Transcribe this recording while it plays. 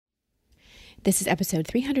This is episode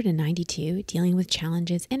 392, Dealing with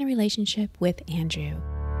Challenges in a Relationship with Andrew.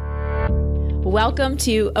 Welcome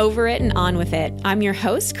to Over It and On With It. I'm your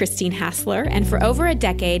host, Christine Hassler, and for over a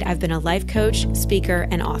decade, I've been a life coach, speaker,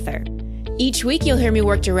 and author. Each week, you'll hear me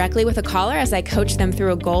work directly with a caller as I coach them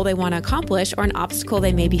through a goal they want to accomplish or an obstacle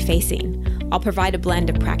they may be facing. I'll provide a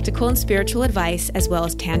blend of practical and spiritual advice, as well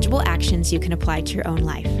as tangible actions you can apply to your own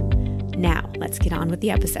life. Now, let's get on with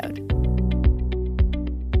the episode.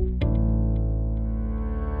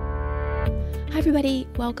 Hi, everybody.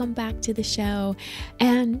 Welcome back to the show.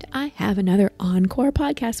 And I have another encore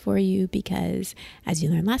podcast for you because, as you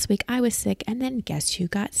learned last week, I was sick. And then guess who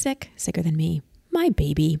got sick? Sicker than me. My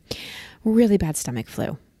baby. Really bad stomach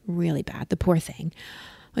flu. Really bad. The poor thing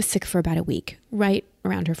was sick for about a week, right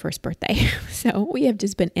around her first birthday. So we have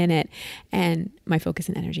just been in it, and my focus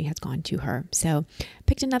and energy has gone to her. So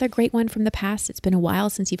picked another great one from the past. It's been a while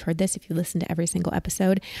since you've heard this. If you listen to every single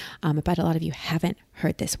episode, but a lot of you haven't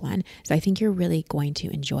heard this one. So I think you're really going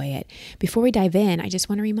to enjoy it. Before we dive in, I just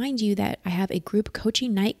want to remind you that I have a group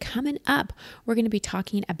coaching night coming up. We're going to be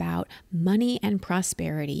talking about money and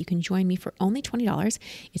prosperity. You can join me for only $20.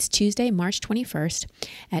 It's Tuesday, March 21st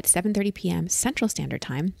at 7:30 p.m. Central Standard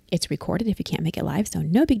Time. It's recorded if you can't make it live, so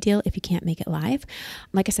no big deal if you can't make it live.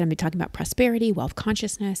 Like I said, I'm going to be talking about prosperity, wealth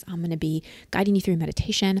consciousness. I'm going to be guiding you through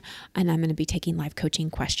meditation, and I'm going to be taking live coaching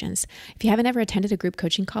questions. If you haven't ever attended a group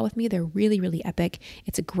coaching call with me, they're really, really epic.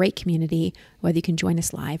 It's a great community, whether you can join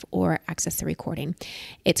us live or access the recording.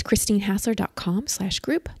 It's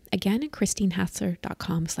christinehassler.com/group. Again,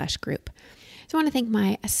 christinehassler.com/group. So I want to thank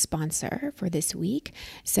my sponsor for this week.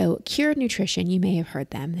 So Cured Nutrition, you may have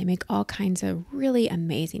heard them. They make all kinds of really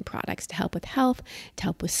amazing products to help with health, to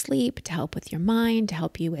help with sleep, to help with your mind, to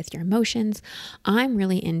help you with your emotions. I'm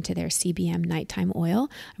really into their CBM nighttime oil.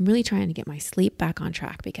 I'm really trying to get my sleep back on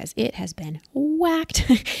track because it has been whacked.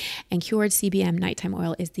 And Cured CBM nighttime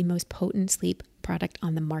oil is the most potent sleep product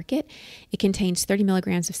on the market. It contains 30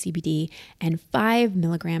 milligrams of CBD and 5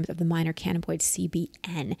 milligrams of the minor cannabinoid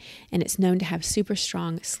CBN, and it's known to have super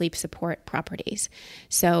strong sleep support properties.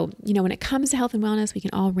 So, when it comes to health and wellness, we can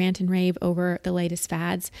all rant and rave over the latest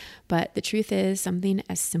fads, but the truth is something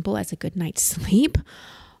as simple as a good night's sleep,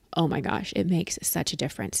 oh my gosh, it makes such a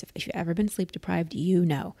difference. If you've ever been sleep deprived, you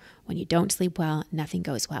know when you don't sleep well, nothing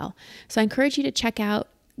goes well. So I encourage you to check out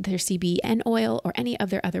their CBN oil or any of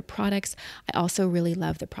their other products. I also really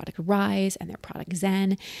love the product Rise and their product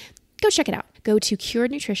Zen. Go check it out. Go to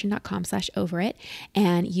curednutrition.com/overit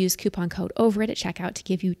and use coupon code OVERIT at checkout to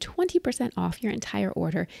give you 20% off your entire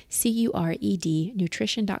order. CURED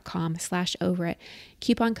nutrition.com/overit.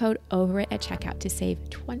 Coupon code OVERIT at checkout to save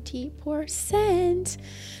 20%.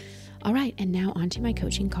 All right, and now on to my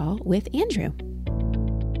coaching call with Andrew.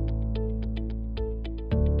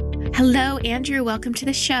 Hello, Andrew. Welcome to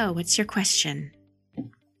the show. What's your question?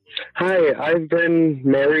 Hi, I've been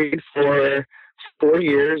married for 4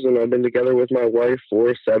 years, and I've been together with my wife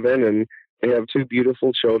for 7, and we have 2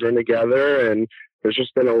 beautiful children together. And there's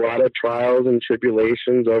just been a lot of trials and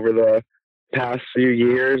tribulations over the past few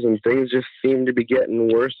years, and things just seem to be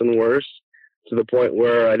getting worse and worse to the point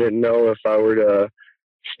where I didn't know if I were to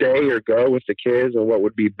stay or go with the kids and what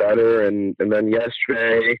would be better. And then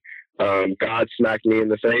yesterday, God smacked me in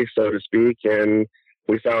the face, so to speak, and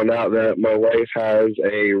we found out that my wife has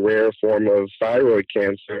a rare form of thyroid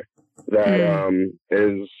cancer that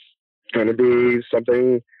is going to be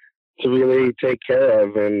something to really take care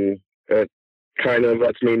of, and it kind of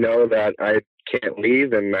lets me know that I can't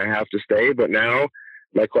leave and I have to stay. But now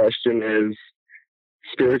my question is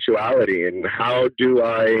spirituality, and how do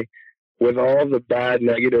I, with all the bad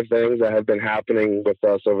negative things that have been happening with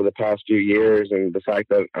us over the past few years, and the fact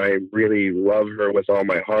that I really love her with all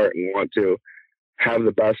my heart and want to have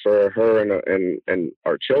the best for her and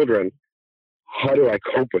our children, how do I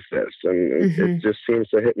cope with this? And it just seems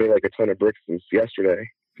to hit me like a ton of bricks since yesterday,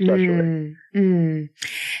 especially.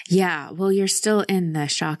 Yeah, well, you're still in the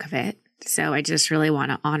shock of it. So I just really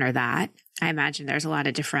want to honor that. I imagine there's a lot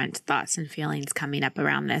of different thoughts and feelings coming up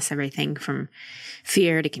around this, everything from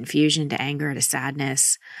fear to confusion to anger to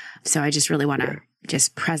sadness. So I just really want to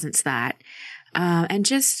just presence that. And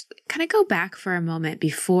just kind of go back for a moment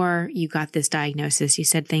before you got this diagnosis. You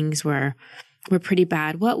said things were pretty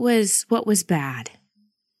bad. What was bad?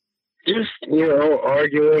 Just,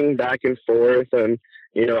 arguing back and forth. And,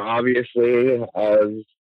 obviously, as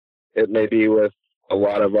it may be with a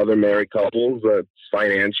lot of other married couples, it's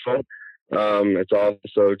financial. It's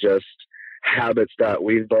also just habits that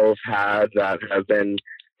we've both had that have been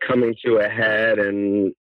coming to a head,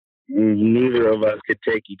 and neither of us could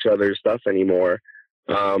take each other's stuff anymore.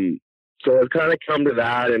 So it's kind of come to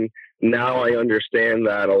that, and now I understand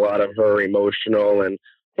that a lot of her emotional and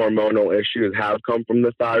hormonal issues have come from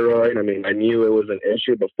the thyroid. I mean, I knew it was an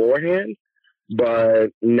issue beforehand, but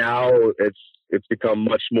now it's become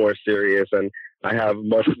much more serious, and I have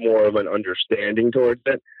much more of an understanding towards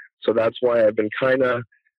it. So that's why I've been kind of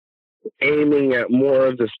aiming at more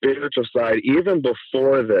of the spiritual side, even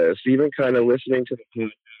before this, even kind of listening to the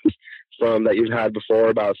from that you've had before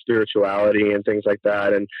about spirituality and things like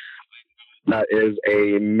that. And that is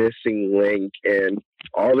a missing link. And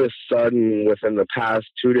all of a sudden, within the past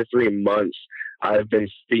 2 to 3 months, I've been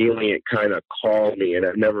feeling it kind of call me, and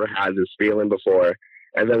I've never had this feeling before.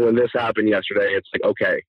 And then when this happened yesterday, it's like,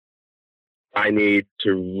 okay, I need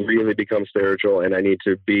to really become spiritual, and I need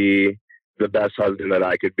to be the best husband that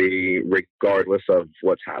I could be, regardless of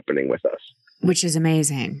what's happening with us. Which is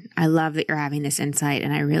amazing. I love that you're having this insight,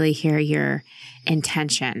 and I really hear your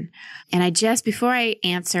intention. And before I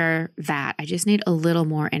answer that, I just need a little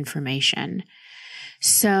more information.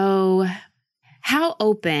 So how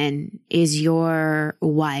open is your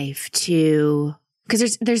wife to,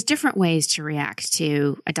 because there's different ways to react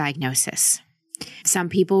to a diagnosis. Some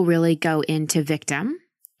people really go into victim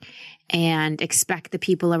and expect the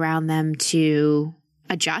people around them to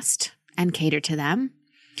adjust and cater to them.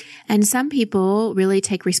 And some people really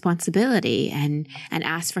take responsibility and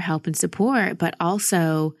ask for help and support, but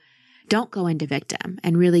also don't go into victim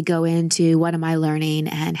and really go into what am I learning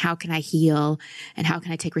and how can I heal and how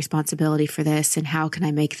can I take responsibility for this and how can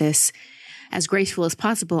I make this as graceful as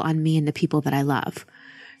possible on me and the people that I love.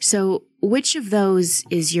 So which of those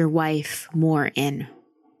is your wife more in?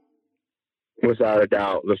 Without a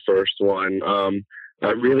doubt, the first one. I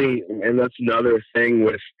really, and that's another thing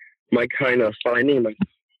with my kind of finding my,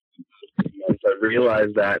 I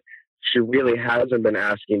realized that she really hasn't been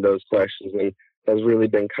asking those questions and has really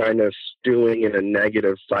been kind of stewing in a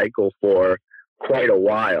negative cycle for quite a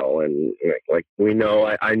while. And like we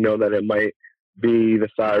know, I know that it might be the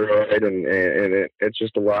thyroid, and it's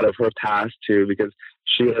just a lot of her past too, because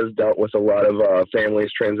she has dealt with a lot of families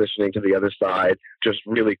transitioning to the other side just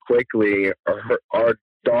really quickly. Our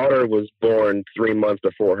daughter was born 3 months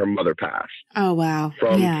before her mother passed. Oh, wow.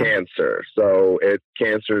 From cancer. So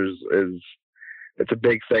cancer is it's a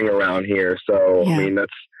big thing around here. So, I mean,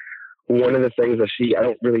 that's one of the things that I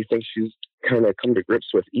don't really think she's kind of come to grips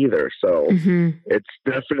with either. So it's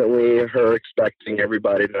definitely her expecting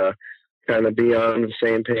everybody to kind of be on the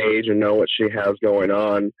same page and know what she has going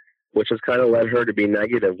on, which has kind of led her to be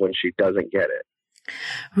negative when she doesn't get it.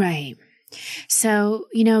 Right. So,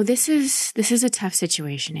 this is a tough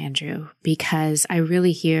situation, Andrew, because I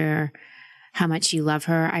really hear how much you love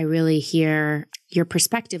her. I really hear your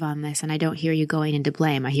perspective on this, and I don't hear you going into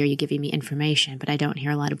blame. I hear you giving me information, but I don't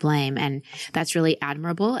hear a lot of blame. And that's really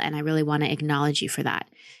admirable. And I really want to acknowledge you for that.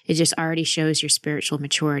 It just already shows your spiritual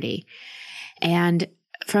maturity. And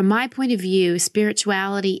from my point of view,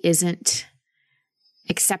 spirituality isn't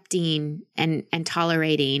accepting and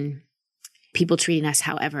tolerating people treating us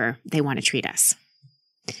however they want to treat us.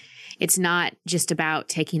 It's not just about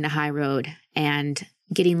taking the high road and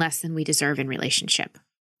getting less than we deserve in relationship.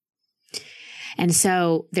 And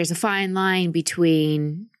so there's a fine line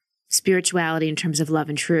between spirituality in terms of love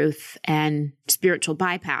and truth and spiritual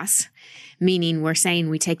bypass, meaning we're saying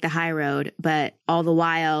we take the high road, but all the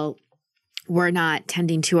while we're not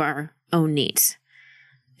tending to our own needs.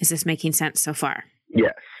 Is this making sense so far?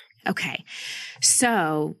 Yes. Okay.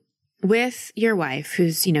 So with your wife,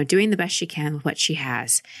 who's, doing the best she can with what she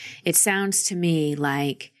has, it sounds to me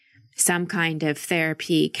like some kind of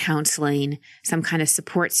therapy, counseling, some kind of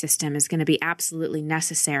support system is going to be absolutely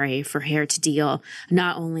necessary for her to deal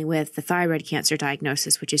not only with the thyroid cancer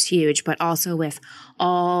diagnosis, which is huge, but also with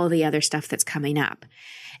all the other stuff that's coming up.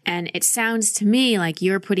 And it sounds to me like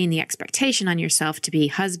you're putting the expectation on yourself to be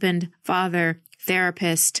husband, father,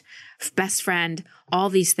 therapist, best friend, all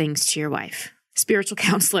these things to your wife, spiritual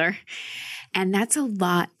counselor. And that's a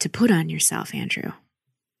lot to put on yourself, Andrew.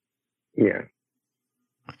 Yeah.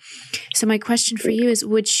 So my question for you is,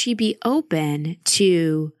 would she be open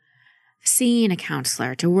to seeing a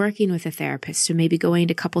counselor, to working with a therapist, to maybe going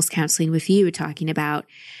to couples counseling with you, talking about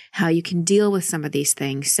how you can deal with some of these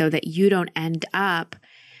things so that you don't end up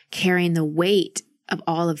carrying the weight of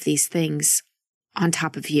all of these things on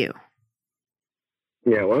top of you?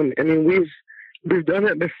 Yeah, well, I mean, we've done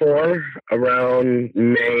it before. Around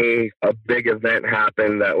May, a big event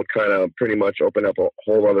happened that would kind of pretty much open up a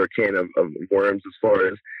whole other can of worms as far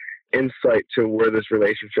as insight to where this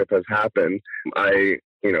relationship has happened.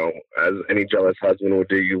 As any jealous husband would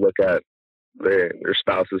do, you look at their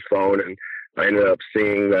spouse's phone, and I ended up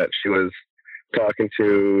seeing that she was talking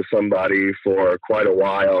to somebody for quite a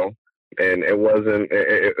while And it wasn't,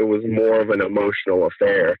 it was more of an emotional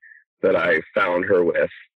affair that I found her with.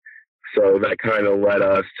 So that kind of led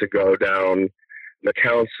us to go down the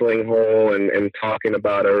counseling hole and talking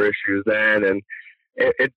about our issues then. And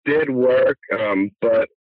it did work. But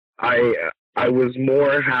I was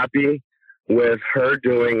more happy with her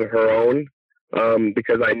doing her own,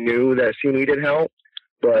 because I knew that she needed help,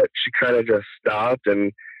 but she kind of just stopped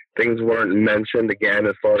and things weren't mentioned again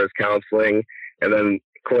as far as counseling. And then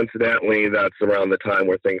coincidentally, that's around the time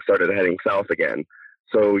where things started heading south again.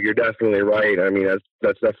 So you're definitely right. I mean,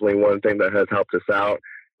 that's definitely one thing that has helped us out.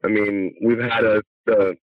 I mean, we've had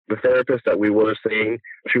the therapist that we were seeing.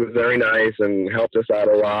 She was very nice and helped us out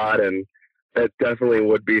a lot. And that definitely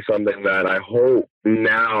would be something that I hope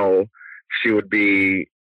now she would be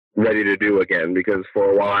ready to do again, because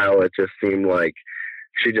for a while it just seemed like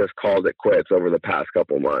she just called it quits over the past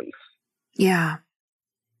couple months. Yeah.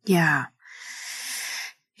 Yeah.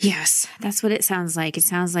 Yes, that's what it sounds like. It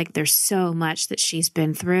sounds like there's so much that she's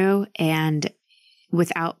been through, and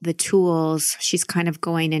without the tools, she's kind of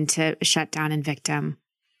going into shutdown and victim,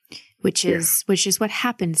 which is what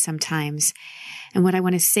happens sometimes. And what I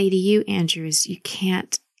want to say to you, Andrew, is you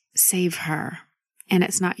can't save her, and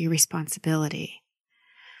it's not your responsibility.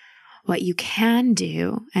 What you can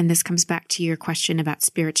do, and this comes back to your question about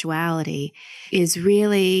spirituality, is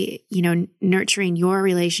really, nurturing your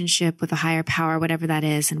relationship with a higher power, whatever that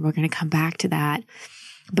is. And we're going to come back to that.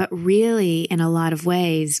 But really, in a lot of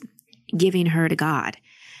ways, giving her to God.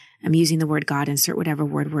 I'm using the word God, insert whatever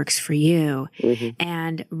word works for you. Mm-hmm.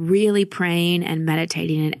 And really praying and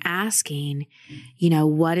meditating and asking,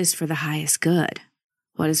 what is for the highest good?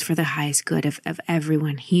 What is for the highest good of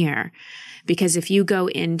everyone here? Because if you go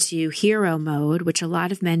into hero mode, which a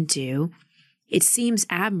lot of men do, it seems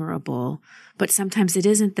admirable, but sometimes it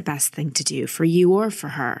isn't the best thing to do for you or for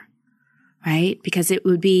her, right? Because it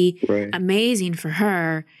would be amazing for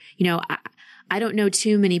her. I don't know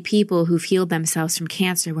too many people who've healed themselves from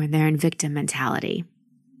cancer when they're in victim mentality.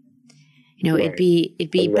 It'd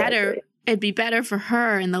be better. It'd be better for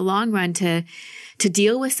her in the long run to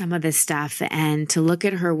deal with some of this stuff and to look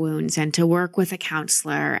at her wounds and to work with a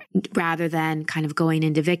counselor rather than kind of going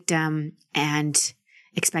into victim and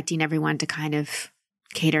expecting everyone to kind of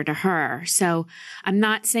cater to her. So I'm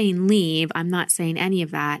not saying leave. I'm not saying any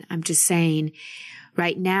of that. I'm just saying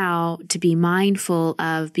right now to be mindful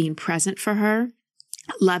of being present for her,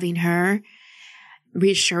 loving her,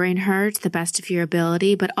 reassuring her to the best of your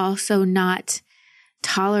ability, but also not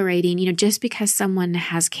tolerating, just because someone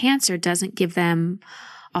has cancer doesn't give them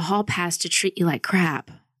a hall pass to treat you like crap.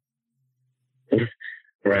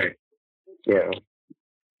 Right. Yeah.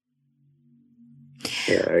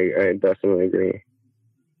 Yeah, I definitely agree.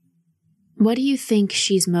 What do you think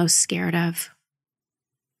she's most scared of?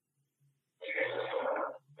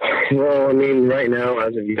 Well, I mean, right now,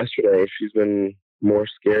 as of yesterday, she's been more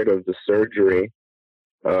scared of the surgery.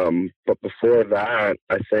 But before that,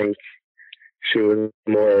 I think she was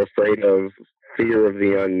more afraid of fear of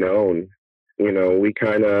the unknown. We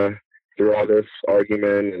kind of, through all this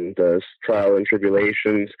argument and this trial and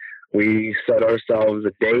tribulations, we set ourselves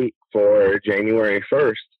a date for January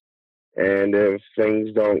 1st. And if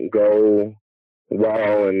things don't go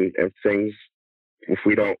well and if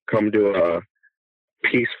we don't come to a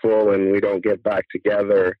peaceful and we don't get back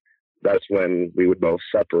together, that's when we would both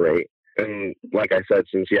separate. And like I said,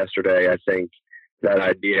 since yesterday, I think that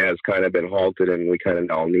idea has kind of been halted and we kind of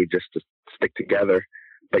all need just to stick together.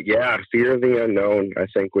 But yeah, fear of the unknown, I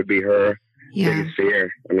think, would be her biggest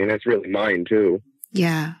fear. I mean, it's really mine too.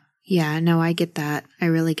 Yeah. Yeah. No, I get that. I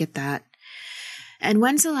really get that. And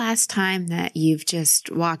when's the last time that you've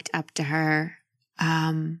just walked up to her,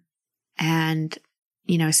 and,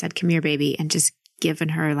 said, "Come here, baby," and just given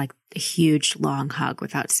her like a huge long hug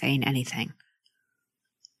without saying anything?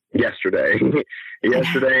 Yesterday, as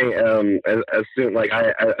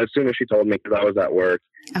soon as she told me, because I was at work,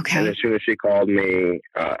 and as soon as she called me,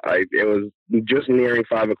 it was just nearing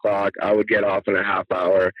 5:00. I would get off in a half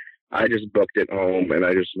hour. I just booked it home, and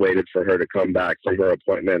I just waited for her to come back from her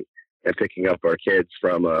appointment and picking up our kids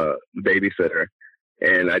from a babysitter.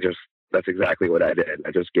 And that's exactly what I did.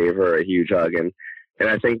 I just gave her a huge hug, and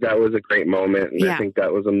I think that was a great moment. And I think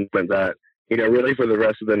that was a moment that, really for the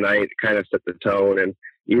rest of the night kind of set the tone. And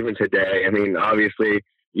even today, I mean, obviously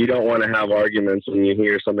you don't want to have arguments when you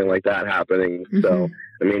hear something like that happening. Mm-hmm. So,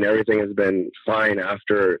 I mean, everything has been fine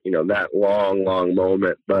after, that long, long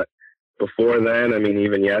moment. But before then, I mean,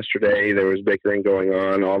 even yesterday, there was bickering going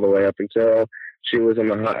on all the way up until she was in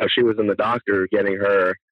the doctor getting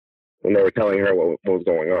her when they were telling her what was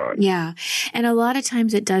going on. Yeah. And a lot of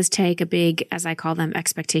times it does take a big, as I call them,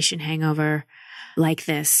 expectation hangover like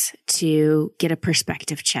this to get a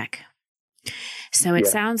perspective check. So it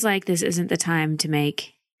sounds like this isn't the time to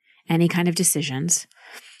make any kind of decisions.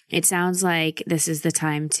 It sounds like this is the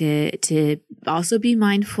time to also be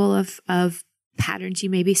mindful of patterns you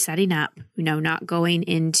may be setting up, not going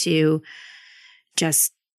into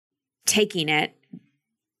just taking it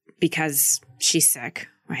because she's sick,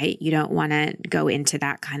 right? You don't want to go into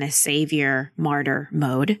that kind of savior martyr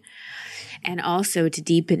mode. And also to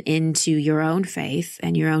deepen into your own faith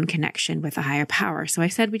and your own connection with a higher power. So I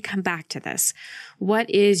said we'd come back to this. What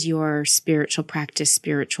is your spiritual practice,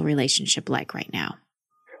 spiritual relationship like right now?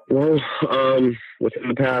 Well, within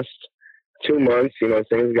the past 2 months,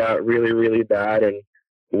 things got really, really bad. And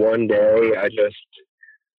one day I just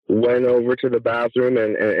went over to the bathroom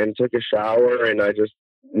and took a shower, and I just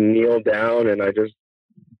kneeled down and I just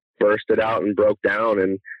bursted out and broke down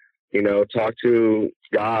and, talked to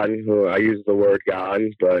God, who I use the word God,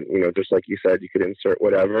 but, just like you said, you could insert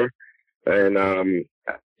whatever. And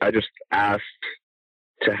I just asked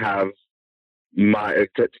to have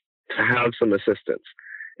to have some assistance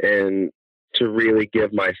and to really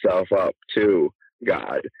give myself up to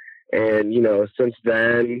God. And, since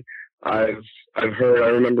then I've heard, I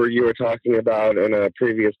remember you were talking about in a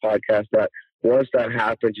previous podcast that once that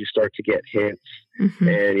happens, you start to get hints. Mm-hmm.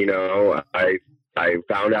 And, I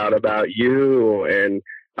found out about you, and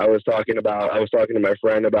I was talking to my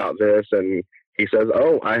friend about this, and he says,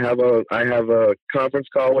 "Oh, I have a conference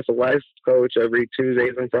call with a life coach every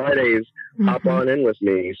Tuesdays and Fridays. Mm-hmm. Hop on in with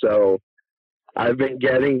me." So I've been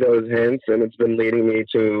getting those hints, and it's been leading me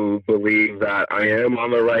to believe that I am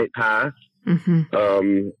on the right path. Mm-hmm.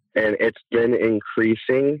 And it's been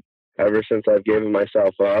increasing ever since I've given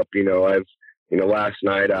myself up. Last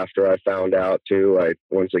night after I found out too, I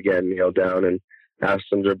once again kneeled down and asked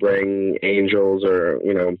them to bring angels or,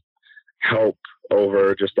 help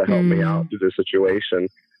over just to help me out through the situation.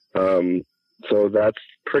 So that's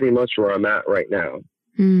pretty much where I'm at right now.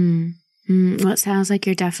 Well, it sounds like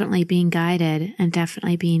you're definitely being guided and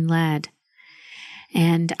definitely being led.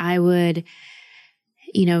 And I would,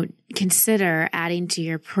 consider adding to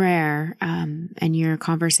your prayer and your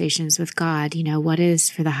conversations with God, what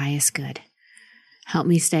is for the highest good? Help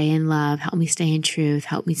me stay in love. Help me stay in truth.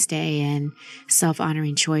 Help me stay in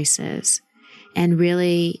self-honoring choices. And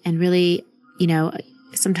really,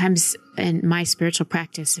 sometimes in my spiritual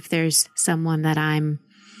practice, if there's someone that I'm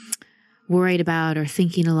worried about or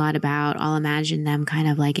thinking a lot about, I'll imagine them kind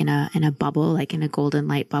of like in a bubble, like in a golden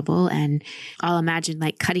light bubble. And I'll imagine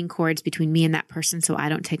like cutting cords between me and that person so I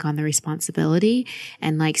don't take on the responsibility,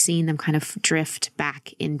 and like seeing them kind of drift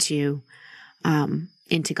back into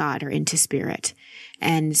God or into spirit.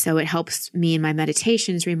 And so it helps me in my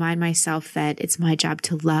meditations remind myself that it's my job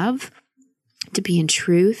to love, to be in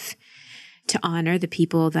truth, to honor the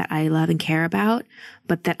people that I love and care about,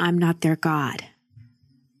 but that I'm not their God.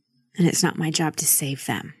 And it's not my job to save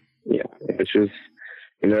them. Yeah, it's just,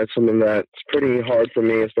 it's something that's pretty hard for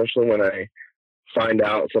me, especially when I find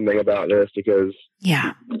out something about this, because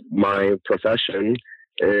my profession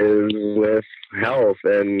is with health,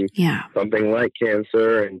 and something like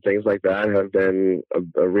cancer and things like that have been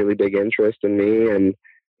a really big interest in me. And,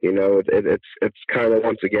 it's kind of,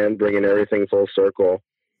 once again, bringing everything full circle.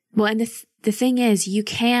 Well, and the thing is, you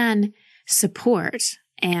can support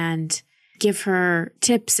and give her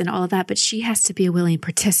tips and all of that, but she has to be a willing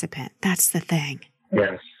participant. That's the thing.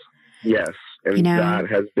 Yes. And that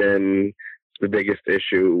has been the biggest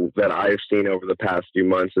issue that I've seen over the past few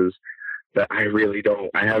months, is that I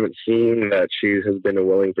haven't seen that she has been a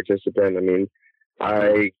willing participant. I mean,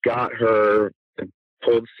 I got her,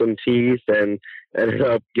 pulled some teeth, and ended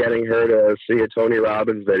up getting her to see a Tony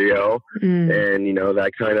Robbins video. And,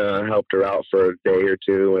 that kind of helped her out for a day or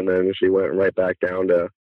two. And then she went right back down to,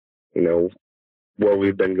 what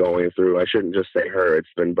we've been going through. I shouldn't just say her, it's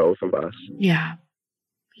been both of us. Yeah.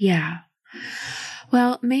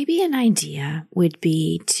 Well, maybe an idea would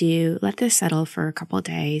be to let this settle for a couple of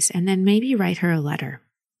days and then maybe write her a letter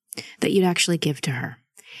that you'd actually give to her.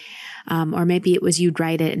 Or maybe it was you'd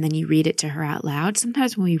write it and then you read it to her out loud.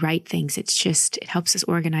 Sometimes when we write things, it helps us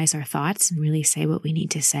organize our thoughts and really say what we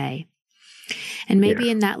need to say. And maybe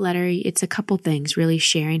in that letter, it's a couple things, really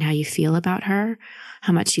sharing how you feel about her,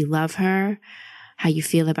 how much you love her, how you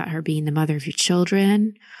feel about her being the mother of your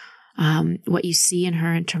children, what you see in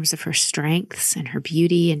her in terms of her strengths and her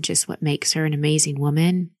beauty and just what makes her an amazing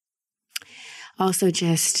woman. Also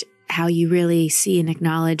just how you really see and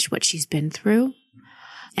acknowledge what she's been through.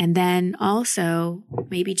 And then also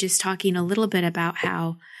maybe just talking a little bit about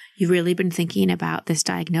how you've really been thinking about this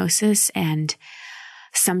diagnosis, and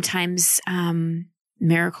sometimes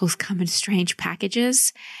miracles come in strange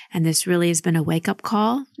packages. And this really has been a wake-up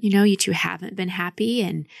call. You two haven't been happy,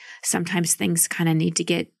 and sometimes things kind of need to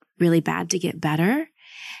get really bad to get better,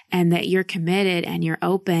 and that you're committed and you're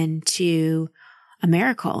open to a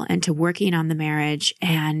miracle and to working on the marriage,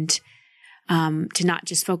 and to not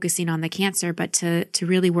just focusing on the cancer, but to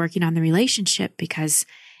really working on the relationship, because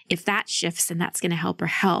if that shifts, then that's going to help her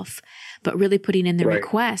health. But really putting in the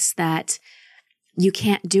request that you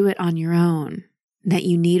can't do it on your own, that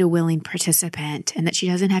you need a willing participant, and that she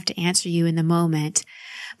doesn't have to answer you in the moment.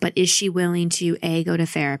 But is she willing to A, go to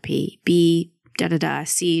therapy, B,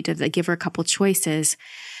 C, give her a couple choices,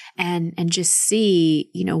 and just see,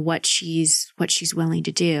 what she's willing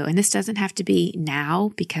to do. And this doesn't have to be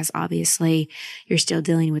now, because obviously you're still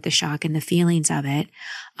dealing with the shock and the feelings of it.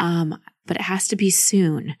 But it has to be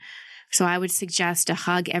soon. So I would suggest a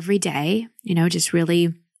hug every day, just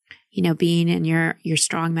really, being in your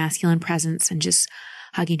strong masculine presence and just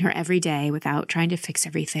hugging her every day without trying to fix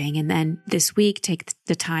everything. And then this week, take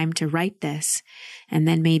the time to write this. And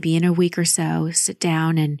then maybe in a week or so, sit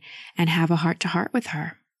down and have a heart-to-heart with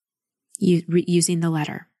her using the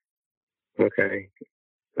letter. Okay.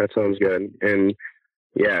 That sounds good. And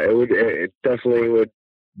yeah, it definitely would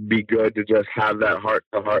be good to just have that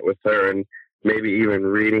heart-to-heart with her, and maybe even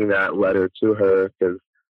reading that letter to her. Because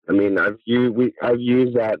I've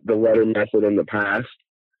used the letter method in the past.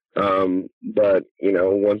 But,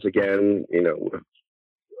 once again, with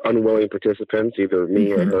unwilling participants, either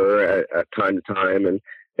me or her at time to time, and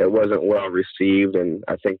it wasn't well received. And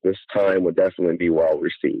I think this time would definitely be well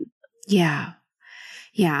received. Yeah.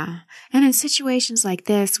 Yeah. And in situations like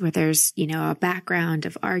this, where there's, a background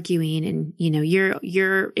of arguing and,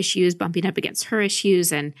 your issues bumping up against her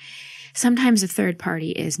issues, and sometimes a third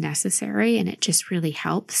party is necessary, and it just really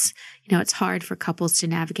helps. It's hard for couples to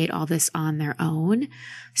navigate all this on their own.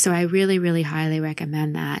 So I really, really highly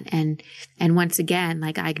recommend that. And once again, I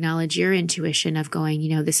acknowledge your intuition of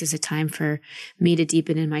going, this is a time for me to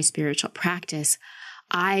deepen in my spiritual practice.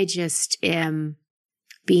 I just am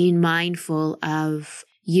being mindful of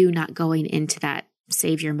you not going into that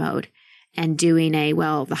savior mode and doing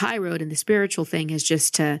the high road and the spiritual thing is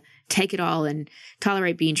just to take it all and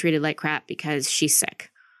tolerate being treated like crap because she's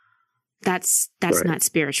sick. That's not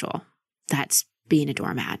spiritual. That's being a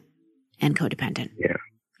doormat and codependent. Yeah.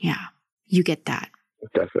 Yeah. You get that.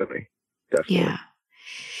 Definitely. Yeah.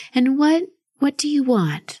 And what do you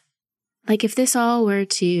want? If this all were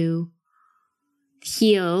to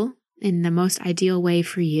heal in the most ideal way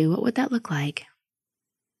for you, what would that look like?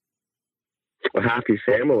 A happy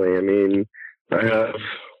family. I have,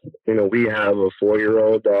 we have a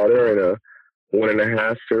 4-year-old daughter and a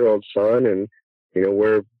 1.5-year-old son. And,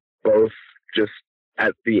 we're both just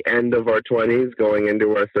at the end of our 20s, going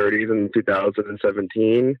into our 30s in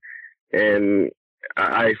 2017. And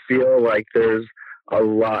I feel like there's a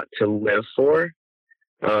lot to live for.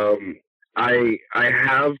 I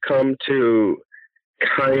have come to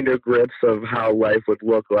kind of grips of how life would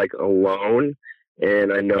look like alone.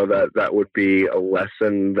 And I know that would be a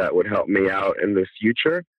lesson that would help me out in the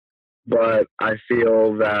future. But I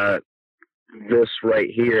feel that this right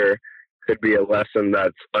here could be a lesson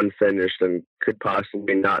that's unfinished and could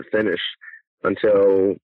possibly not finish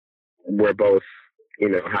until we're both,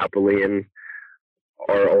 happily in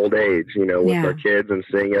our old age, with our kids and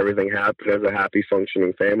seeing everything happen as a happy,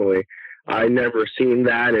 functioning family. I never seen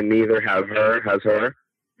that, and neither has her.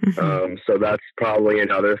 So that's probably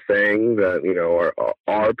another thing that,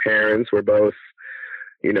 our parents were both,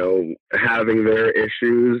 having their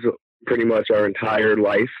issues pretty much our entire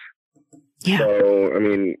life. Yeah. So,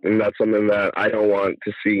 and that's something that I don't want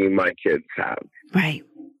to see my kids have. Right.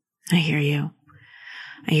 I hear you.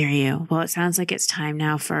 Well, it sounds like it's time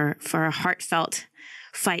now for a heartfelt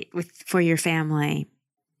fight for your family.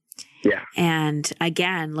 Yeah. And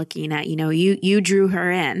again, looking at, you drew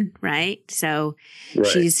her in, right? So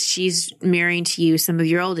she's mirroring to you some of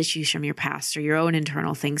your old issues from your past or your own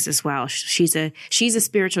internal things as well. She's a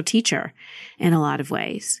spiritual teacher in a lot of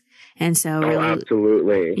ways. And so really,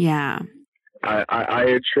 absolutely. Yeah.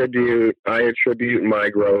 I attribute my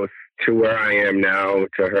growth to where I am now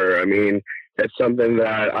to her. It's something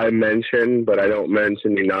that I mention, but I don't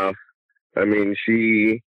mention enough.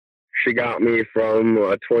 She got me from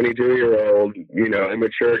a 22-year-old,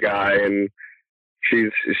 immature guy, and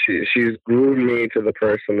she's groomed me to the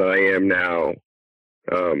person that I am now.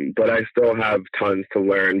 But I still have tons to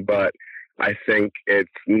learn, but I think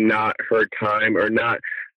it's not her time or not.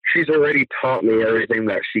 She's already taught me everything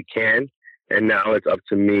that she can, and now it's up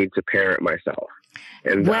to me to parent myself.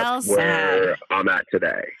 And that's where I'm at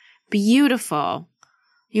today. Beautiful.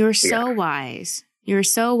 You're so wise. You are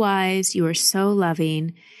so wise. You are so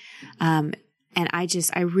loving. And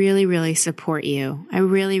I really, really support you. I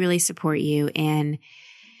really, really support you in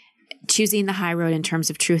choosing the high road in terms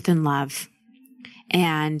of truth and love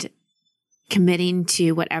and committing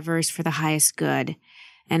to whatever is for the highest good.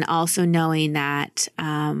 And also knowing that,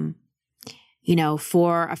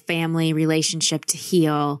 for a family relationship to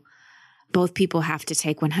heal, both people have to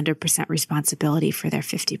take 100% responsibility for their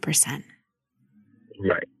 50%.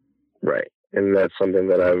 Right. And that's something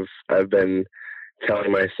that I've been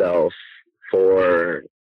telling myself for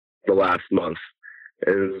the last month,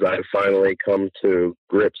 is I've finally come to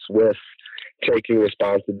grips with taking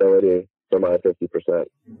responsibility for my 50%.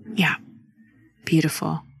 Yeah.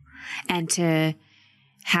 Beautiful. And to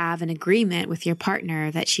have an agreement with your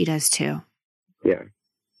partner that she does too. Yeah.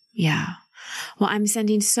 Yeah. Well, I'm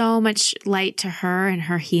sending so much light to her and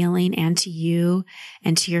her healing, and to you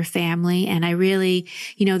and to your family. And I really,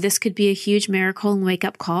 this could be a huge miracle and wake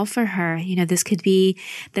up call for her. This could be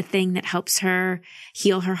the thing that helps her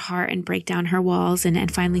heal her heart and break down her walls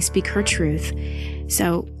and finally speak her truth.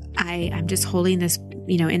 So I'm just holding this,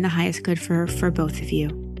 in the highest good for both of you.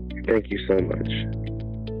 Thank you so much.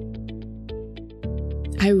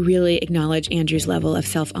 I really acknowledge Andrew's level of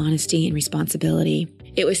self-honesty and responsibility.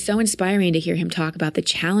 It was so inspiring to hear him talk about the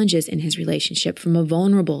challenges in his relationship from a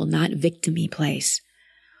vulnerable, not victim-y place.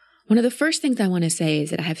 One of the first things I want to say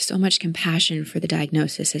is that I have so much compassion for the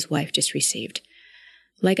diagnosis his wife just received.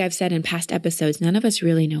 Like I've said in past episodes, none of us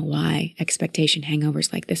really know why expectation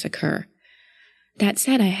hangovers like this occur. That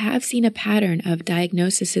said, I have seen a pattern of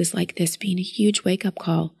diagnoses like this being a huge wake-up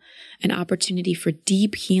call, an opportunity for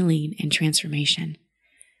deep healing and transformation.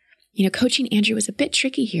 Coaching Andrew was a bit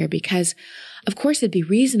tricky here because, of course, it'd be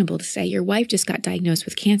reasonable to say your wife just got diagnosed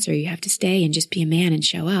with cancer. You have to stay and just be a man and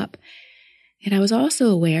show up. Yet I was also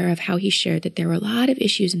aware of how he shared that there were a lot of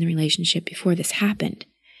issues in the relationship before this happened.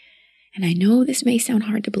 And I know this may sound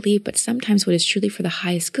hard to believe, but sometimes what is truly for the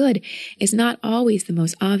highest good is not always the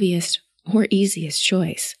most obvious or easiest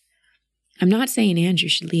choice. I'm not saying Andrew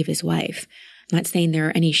should leave his wife. I'm not saying there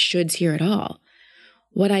are any shoulds here at all.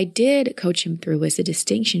 What I did coach him through was the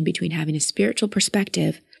distinction between having a spiritual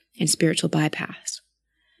perspective and spiritual bypass.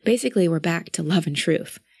 Basically, we're back to love and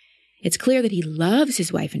truth. It's clear that he loves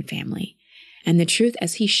his wife and family. And the truth,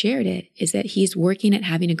 as he shared it, is that he's working at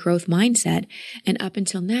having a growth mindset. And up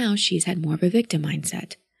until now, she's had more of a victim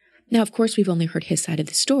mindset. Now, of course, we've only heard his side of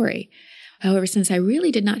the story. However, since I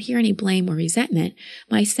really did not hear any blame or resentment,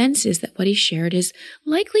 my sense is that what he shared is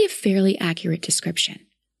likely a fairly accurate description.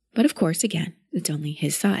 But of course, again, it's only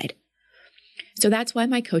his side. So that's why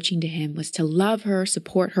my coaching to him was to love her,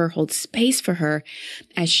 support her, hold space for her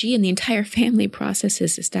as she and the entire family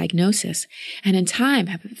processes this diagnosis, and in time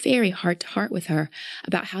have a very heart-to-heart with her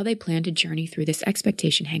about how they plan to journey through this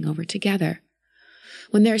expectation hangover together.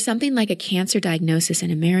 When there is something like a cancer diagnosis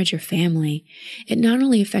in a marriage or family, it not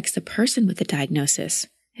only affects the person with the diagnosis,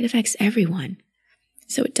 it affects everyone.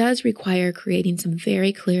 So it does require creating some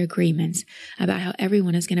very clear agreements about how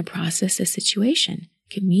everyone is going to process this situation,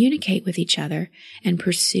 communicate with each other, and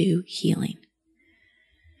pursue healing.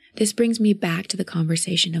 This brings me back to the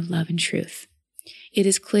conversation of love and truth. It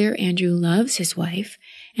is clear Andrew loves his wife,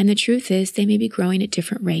 and the truth is they may be growing at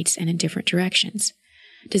different rates and in different directions.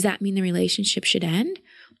 Does that mean the relationship should end?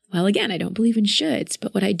 Well, again, I don't believe in shoulds,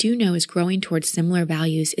 but what I do know is growing towards similar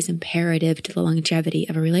values is imperative to the longevity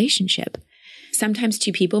of a relationship. Sometimes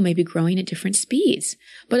two people may be growing at different speeds,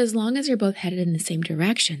 but as long as they're both headed in the same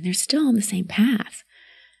direction, they're still on the same path.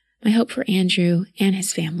 My hope for Andrew and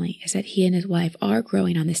his family is that he and his wife are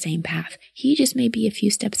growing on the same path. He just may be a few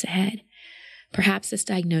steps ahead. Perhaps this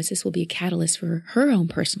diagnosis will be a catalyst for her own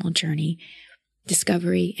personal journey,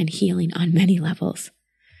 discovery, and healing on many levels.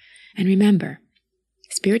 And remember,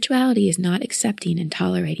 spirituality is not accepting and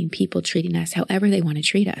tolerating people treating us however they want to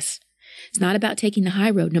treat us. It's not about taking the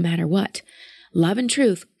high road no matter what. Love and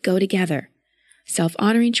truth go together.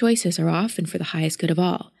 Self-honoring choices are often for the highest good of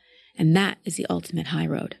all, and that is the ultimate high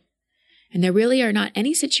road. And there really are not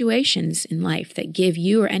any situations in life that give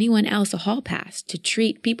you or anyone else a hall pass to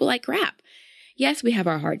treat people like crap. Yes, we have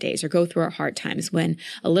our hard days or go through our hard times when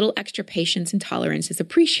a little extra patience and tolerance is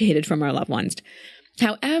appreciated from our loved ones.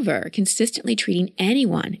 However, consistently treating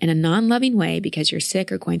anyone in a non-loving way because you're sick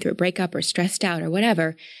or going through a breakup or stressed out or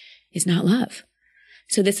whatever is not love.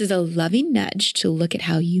 So this is a loving nudge to look at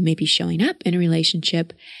how you may be showing up in a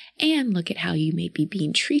relationship and look at how you may be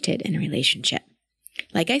being treated in a relationship.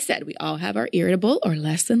 Like I said, we all have our irritable or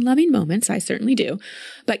less than loving moments. I certainly do.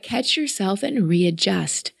 But catch yourself and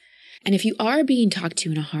readjust. And if you are being talked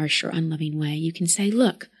to in a harsh or unloving way, you can say,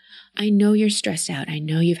 look, I know you're stressed out. I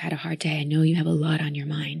know you've had a hard day. I know you have a lot on your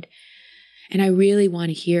mind. And I really want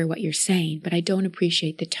to hear what you're saying, but I don't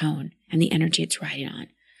appreciate the tone and the energy it's riding on.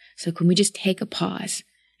 So can we just take a pause?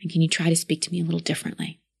 And can you try to speak to me a little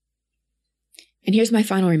differently? And here's my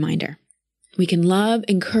final reminder. We can love,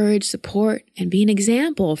 encourage, support, and be an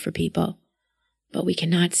example for people, but we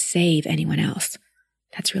cannot save anyone else.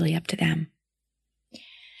 That's really up to them.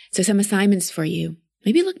 So some assignments for you.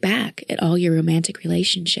 Maybe look back at all your romantic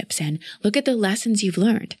relationships and look at the lessons you've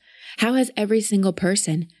learned. How has every single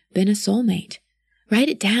person been a soulmate? Write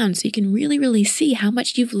it down so you can really see how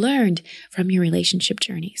much you've learned from your relationship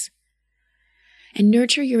journeys. And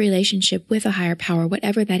nurture your relationship with a higher power,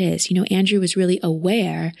 whatever that is. Andrew was really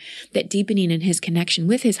aware that deepening in his connection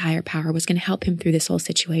with his higher power was going to help him through this whole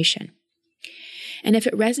situation. And if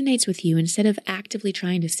it resonates with you, instead of actively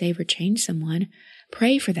trying to save or change someone,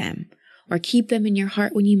 pray for them or keep them in your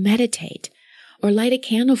heart when you meditate or light a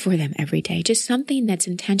candle for them every day. Just something that's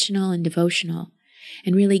intentional and devotional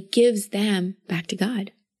and really gives them back to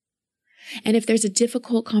God. And if there's a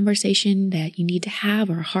difficult conversation that you need to have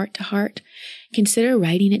or heart to heart, consider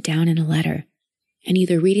writing it down in a letter and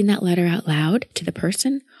either reading that letter out loud to the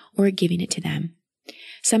person or giving it to them.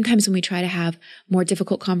 Sometimes when we try to have more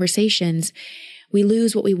difficult conversations, we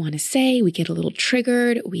lose what we want to say, we get a little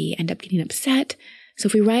triggered, we end up getting upset. So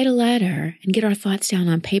if we write a letter and get our thoughts down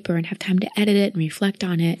on paper and have time to edit it and reflect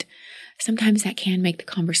on it, sometimes that can make the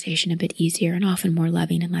conversation a bit easier and often more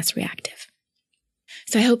loving and less reactive.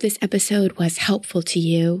 So I hope this episode was helpful to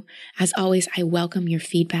you. As always, I welcome your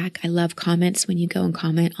feedback. I love comments when you go and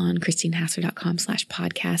comment on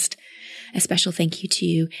christinehassler.com/podcast. A special thank you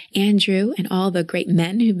to Andrew and all the great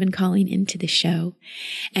men who've been calling into the show.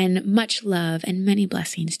 And much love and many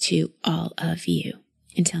blessings to all of you.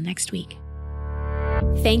 Until next week.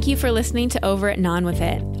 Thank you for listening to Over It and On With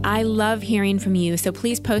It. I love hearing from you, so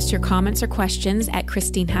please post your comments or questions at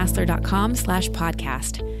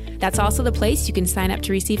christinehassler.com/podcast. That's also the place you can sign up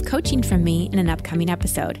to receive coaching from me in an upcoming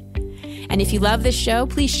episode. And if you love this show,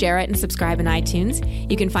 please share it and subscribe in iTunes.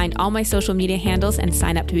 You can find all my social media handles and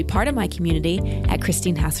sign up to be part of my community at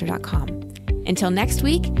christinehassler.com. Until next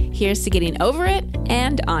week, here's to getting over it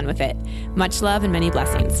and on with it. Much love and many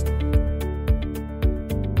blessings.